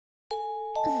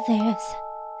There's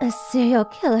a serial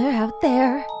killer out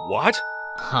there. What?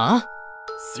 Huh?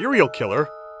 Serial killer?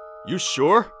 You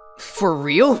sure? For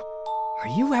real? Are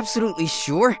you absolutely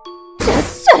sure?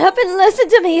 Just shut up and listen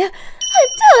to me. I'm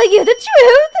telling you the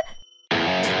truth.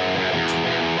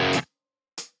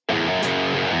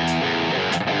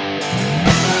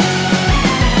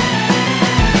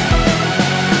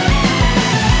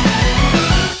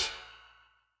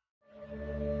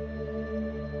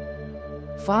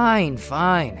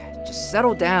 Fine. Just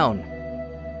settle down.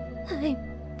 I'm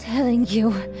telling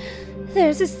you,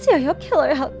 there's a serial killer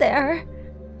out there.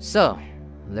 So,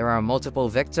 there are multiple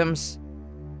victims?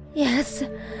 Yes,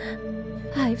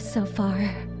 5 so far.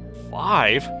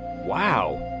 5?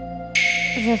 Wow.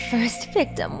 The first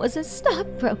victim was a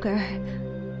stockbroker.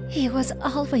 He was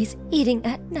always eating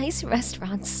at nice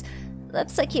restaurants.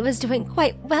 Looks like he was doing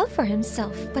quite well for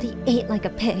himself, but he ate like a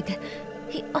pig.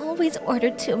 He always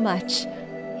ordered too much.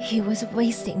 He was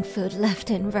wasting food left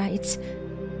and right.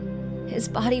 His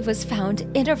body was found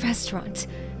in a restaurant.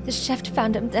 The chef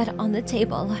found him dead on the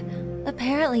table.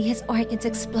 Apparently his organs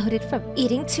exploded from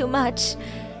eating too much.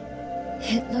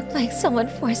 It looked like someone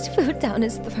forced food down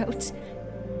his throat.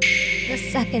 The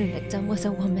second victim was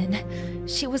a woman.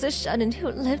 She was a shut-in who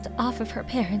lived off of her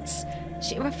parents.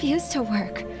 She refused to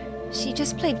work. She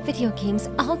just played video games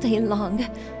all day long.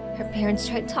 Her parents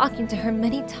tried talking to her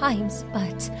many times,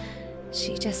 but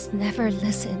she just never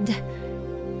listened.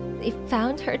 They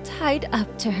found her tied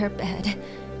up to her bed.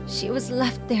 She was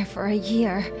left there for a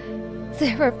year.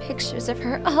 There were pictures of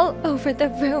her all over the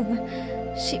room.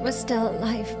 She was still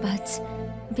alive, but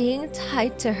being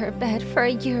tied to her bed for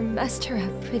a year messed her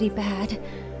up pretty bad.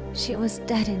 She was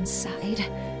dead inside.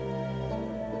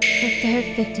 The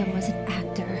third victim was an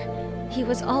actor. He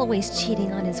was always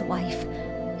cheating on his wife.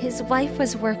 His wife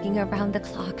was working around the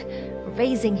clock,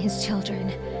 raising his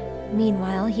children.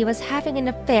 Meanwhile, he was having an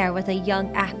affair with a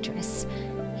young actress.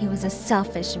 He was a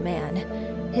selfish man.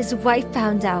 His wife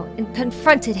found out and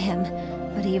confronted him,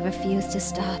 but he refused to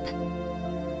stop.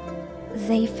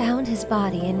 They found his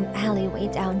body in an alleyway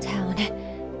downtown.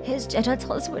 His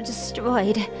genitals were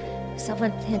destroyed.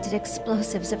 Someone planted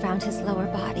explosives around his lower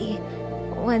body.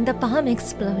 When the bomb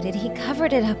exploded, he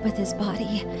covered it up with his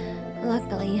body.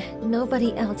 Luckily,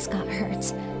 nobody else got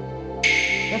hurt.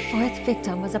 The fourth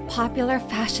victim was a popular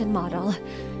fashion model.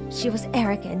 She was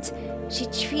arrogant. She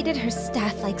treated her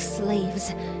staff like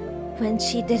slaves. When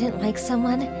she didn't like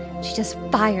someone, she just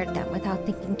fired them without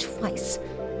thinking twice.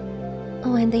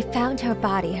 When they found her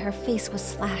body, her face was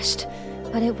slashed,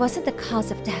 but it wasn't the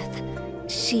cause of death.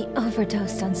 She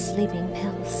overdosed on sleeping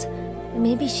pills.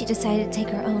 Maybe she decided to take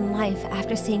her own life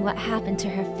after seeing what happened to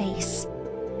her face.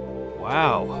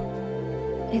 Wow.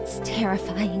 It's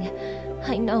terrifying.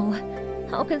 I know.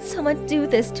 How can someone do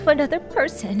this to another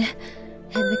person?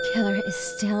 And the killer is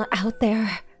still out there.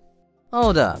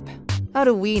 Hold up. How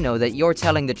do we know that you're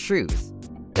telling the truth?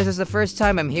 This is the first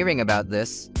time I'm hearing about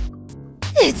this.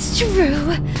 It's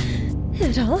true.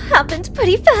 It all happened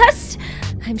pretty fast.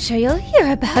 I'm sure you'll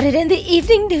hear about it in the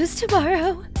evening news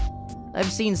tomorrow.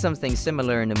 I've seen something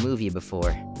similar in a movie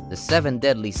before. The 7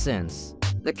 Deadly Sins.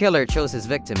 The killer chose his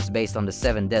victims based on the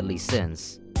 7 deadly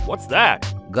sins. What's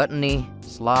that? Gluttony,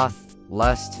 sloth,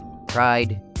 lust,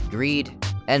 pride, greed,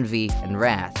 envy, and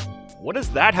wrath. What does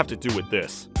that have to do with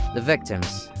this? The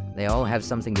victims, they all have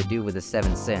something to do with the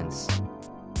 7 sins.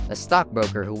 A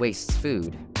stockbroker who wastes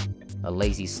food. A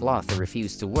lazy sloth who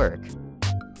refused to work.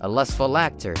 A lustful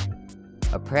actor.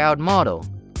 A proud model.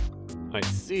 I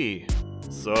see.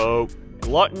 So,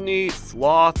 gluttony,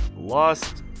 sloth,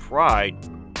 lust, pride,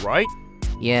 right?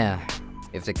 Yeah,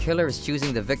 if the killer is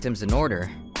choosing the victims in order.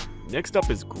 Next up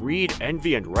is greed,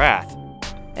 envy, and wrath.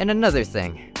 And another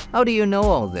thing, how do you know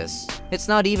all this? It's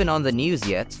not even on the news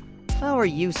yet. How are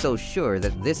you so sure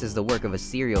that this is the work of a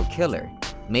serial killer?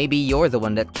 Maybe you're the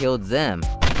one that killed them.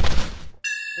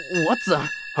 What the?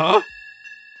 Huh?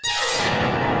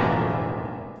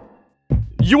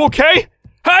 You okay?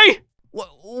 Hey!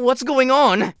 What's going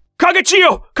on?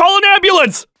 Kagechiyo! Call an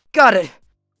ambulance! Got it.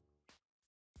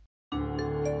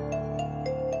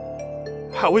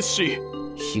 How is she?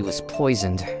 She was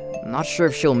poisoned. Not sure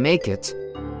if she'll make it.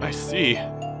 I see.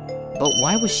 But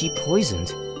why was she poisoned?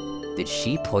 Did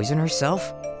she poison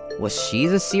herself? Was she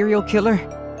the serial killer?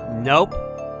 Nope.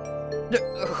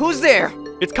 Who's there?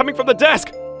 It's coming from the desk!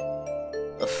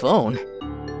 A phone?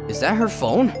 Is that her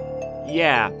phone?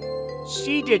 Yeah.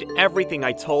 She did everything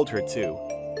I told her to.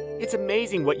 It's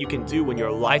amazing what you can do when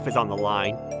your life is on the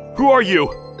line. Who are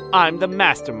you? I'm the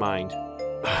mastermind.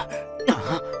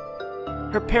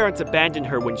 Her parents abandoned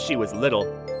her when she was little.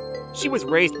 She was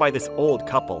raised by this old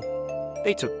couple.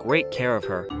 They took great care of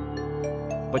her.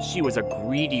 but she was a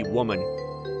greedy woman.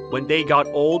 When they got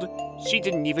old, she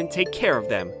didn't even take care of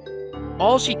them.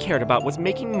 All she cared about was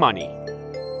making money.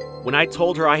 When I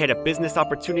told her I had a business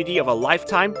opportunity of a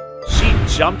lifetime, she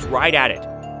jumped right at it.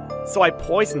 So I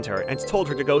poisoned her and told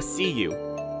her to go see you.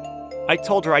 I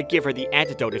told her I'd give her the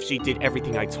antidote if she did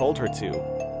everything I told her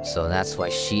to. So that's why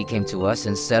she came to us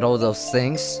and said all those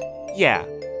things? Yeah,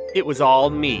 it was all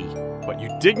me. But you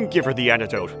didn't give her the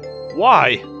antidote.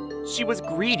 Why? She was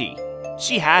greedy.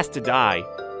 She has to die.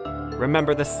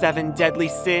 Remember the 7 deadly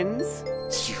sins?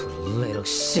 You little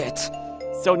shit.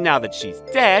 So now that she's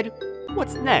dead,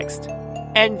 what's next?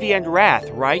 Envy and wrath,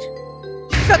 right?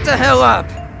 Shut the hell up!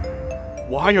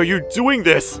 Why are you doing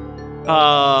this?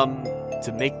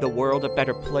 To make the world a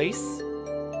better place?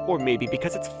 Or maybe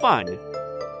because it's fun?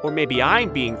 Or maybe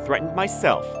I'm being threatened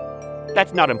myself.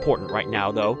 That's not important right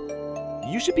now, though.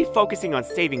 You should be focusing on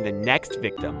saving the next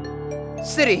victim.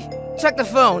 Cidy, check the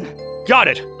phone. Got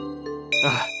it!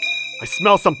 I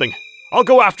smell something. I'll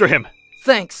go after him.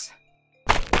 Thanks.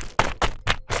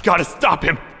 I've gotta stop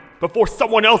him before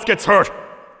someone else gets hurt.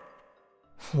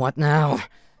 What now?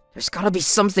 There's gotta be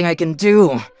something I can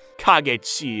do.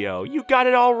 Kagechiyo, you got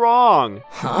it all wrong.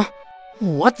 Huh?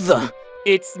 What the?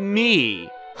 It's me.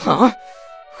 Huh?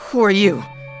 Who are you?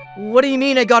 What do you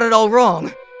mean I got it all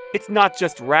wrong? It's not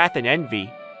just wrath and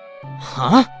envy.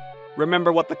 Huh?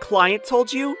 Remember what the client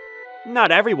told you?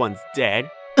 Not everyone's dead.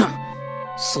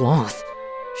 Sloth.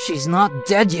 She's not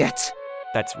dead yet.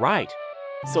 That's right.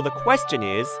 So the question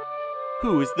is,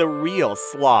 who's the real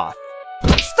sloth?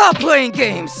 Stop playing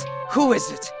games! Who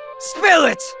is it? Spill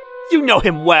it! You know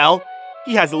him well.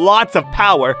 He has lots of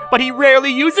power, but he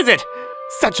rarely uses it.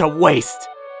 Such a waste.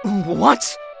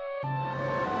 What?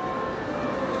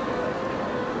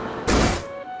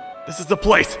 This is the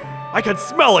place. I can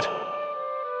smell it.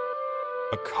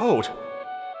 A code.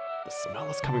 The smell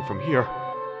is coming from here.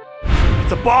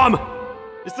 It's a bomb.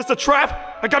 Is this a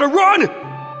trap? I gotta run!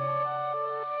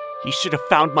 He should have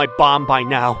found my bomb by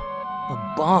now.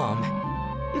 A bomb?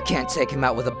 You can't take him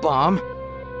out with a bomb.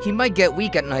 He might get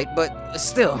weak at night, but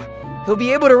still, he'll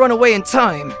be able to run away in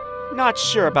time. Not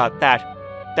sure about that.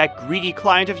 That greedy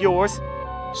client of yours?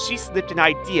 She slipped an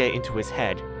idea into his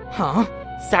head. Huh?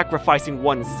 Sacrificing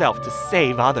oneself to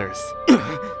save others.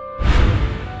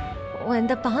 When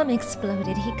the bomb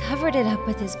exploded, he covered it up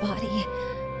with his body.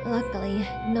 Luckily,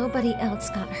 nobody else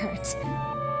got hurt.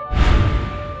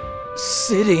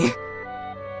 Cidy.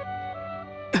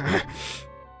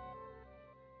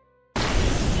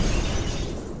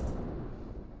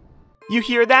 You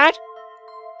hear that?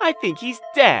 I think he's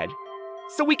dead.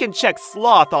 So we can check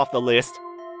Sloth off the list.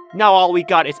 Now all we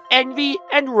got is envy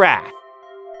and wrath.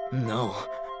 No.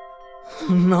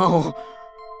 No.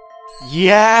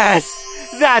 Yes!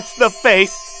 That's the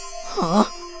face! Huh?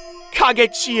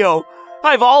 Kagechiyo,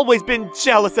 I've always been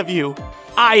jealous of you.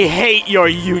 I hate your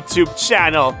YouTube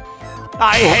channel.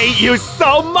 I hate you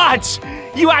so much!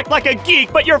 You act like a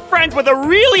geek, but you're friends with a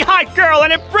really hot girl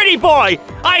and a pretty boy!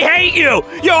 I hate you!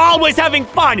 You're always having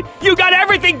fun! You got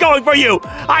everything going for you!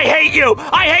 I hate you!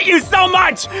 I hate you so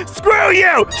much! Screw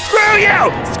you! Screw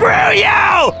you! Screw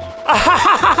you!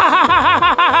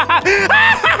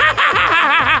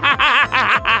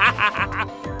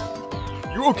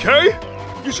 You okay?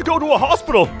 You should go to a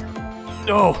hospital!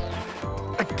 No,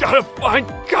 I gotta find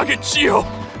Kagechiyo!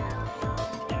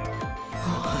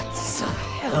 What the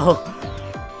hell?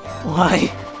 Why?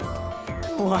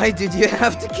 Why did you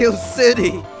have to kill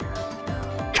Cidy?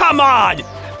 Come on!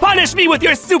 Punish me with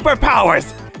your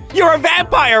superpowers! You're a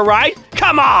vampire, right?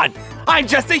 Come on! I'm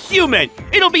just a human!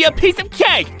 It'll be a piece of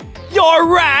cake!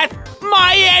 Your wrath,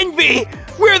 my envy!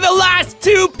 We're the last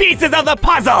 2 pieces of the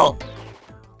puzzle!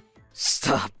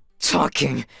 Stop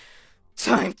talking.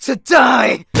 Time to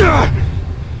die!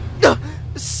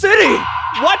 Cidy!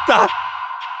 What the?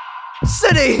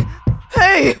 Cidy!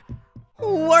 Hey!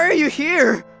 Why are you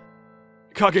here?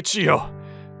 Kagechiyo,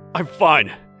 I'm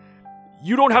fine.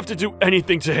 You don't have to do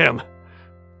anything to him.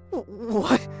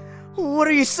 What? What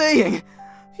are you saying?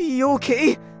 You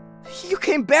okay? You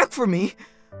came back for me.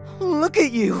 Look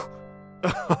at you.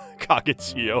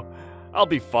 Kagechiyo, I'll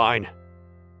be fine.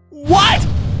 What?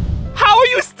 How are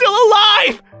you still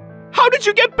alive? How did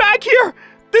you get back here?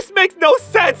 This makes no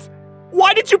sense.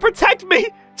 Why did you protect me?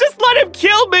 Just let him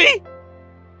kill me.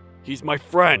 He's my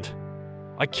friend.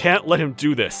 I can't let him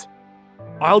do this.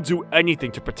 I'll do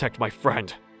anything to protect my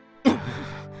friend.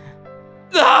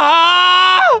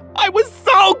 Ah! I was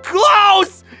so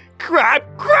close! Crap,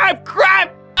 crap,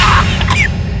 crap! Ah!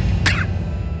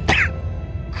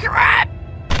 Crap!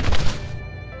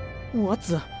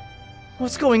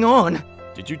 What's going on?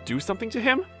 Did you do something to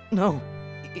him? No,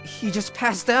 he just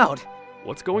passed out.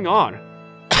 What's going on?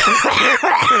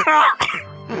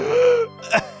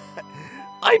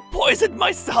 I poisoned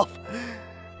myself!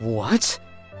 What?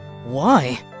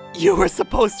 Why? You were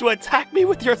supposed to attack me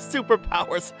with your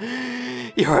superpowers.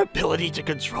 Your ability to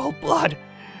control blood.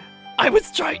 I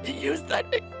was trying to use that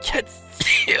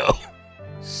against you.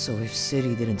 So if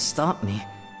Cidy didn't stop me,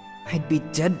 I'd be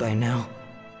dead by now.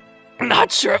 I'm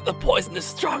not sure if the poison is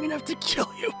strong enough to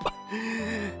kill you, but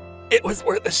it was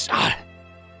worth a shot.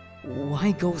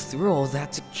 Why go through all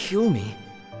that to kill me?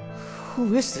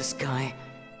 Who is this guy?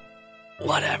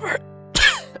 Whatever.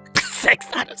 6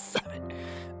 out of 7.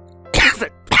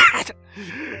 Isn't bad.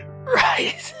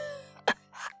 Right.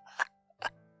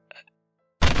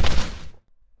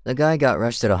 The guy got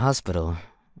rushed to the hospital,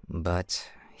 but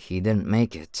he didn't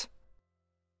make it.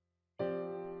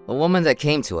 A woman that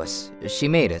came to us, she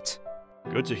made it.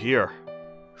 Good to hear.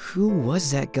 Who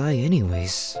was that guy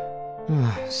anyways?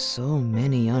 So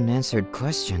many unanswered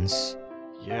questions.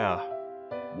 Yeah.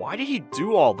 Why did he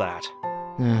do all that?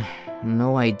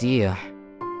 No idea.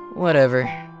 Whatever.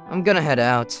 I'm gonna head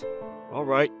out.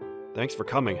 Alright. Thanks for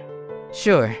coming.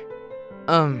 Sure.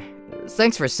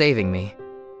 Thanks for saving me.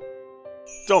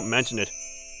 Don't mention it.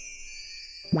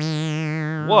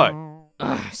 What?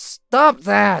 Stop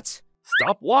that!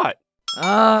 Stop what?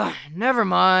 Never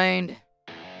mind.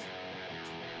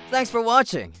 Thanks for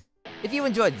watching. If you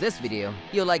enjoyed this video,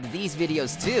 you'll like these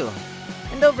videos too.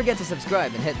 And don't forget to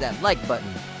subscribe and hit that like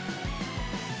button.